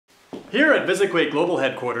Here at VisiQuate Global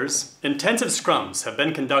Headquarters, intensive scrums have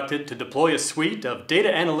been conducted to deploy a suite of data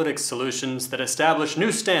analytics solutions that establish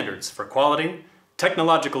new standards for quality,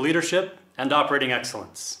 technological leadership, and operating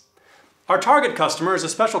excellence. Our target customer is a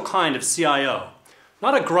special kind of CIO,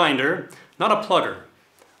 not a grinder, not a plugger,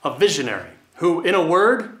 a visionary who, in a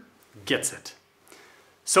word, gets it.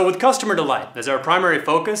 So with customer delight as our primary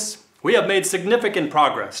focus, we have made significant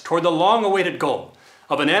progress toward the long-awaited goal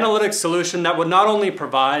of an analytics solution that would not only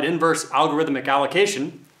provide inverse algorithmic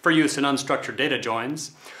allocation for use in unstructured data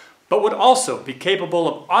joins, but would also be capable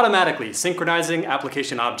of automatically synchronizing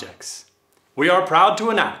application objects. We are proud to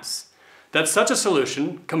announce that such a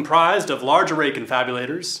solution, comprised of large array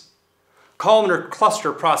confabulators, columnar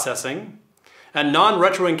cluster processing, and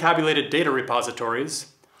non-retroencabulated data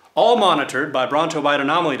repositories, all monitored by Bronto-Byte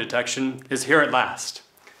anomaly detection, is here at last,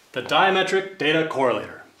 the Diametric Data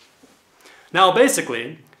Correlator. Now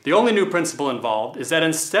basically, the only new principle involved is that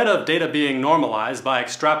instead of data being normalized by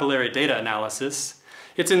extrapolary data analysis,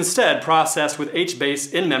 it's instead processed with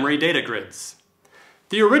HBase in-memory data grids.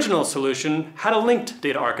 The original solution had a linked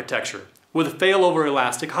data architecture with failover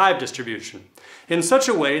elastic hive distribution in such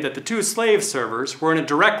a way that the two slave servers were in a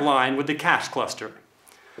direct line with the cache cluster.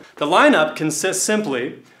 The lineup consists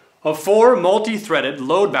simply of 4 multi-threaded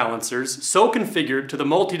load balancers so configured to the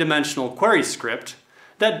multidimensional query script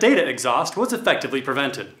that data exhaust was effectively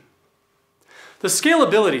prevented. The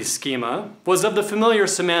scalability schema was of the familiar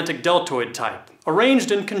semantic deltoid type,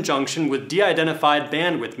 arranged in conjunction with de-identified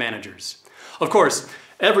bandwidth managers. Of course,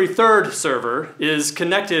 every third server is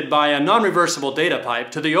connected by a non-reversible data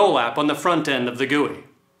pipe to the OLAP on the front end of the GUI.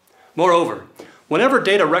 Moreover, whenever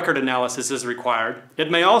data record analysis is required,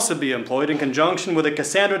 it may also be employed in conjunction with a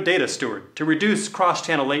Cassandra data steward to reduce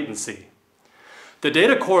cross-channel latency. The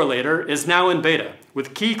data correlator is now in beta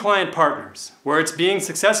with key client partners, where it's being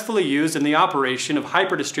successfully used in the operation of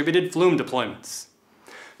hyper-distributed Flume deployments.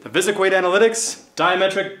 The VisiQuate Analytics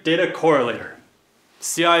Diametric Data Correlator.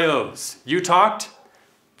 CIOs, you talked,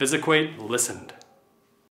 VisiQuate listened.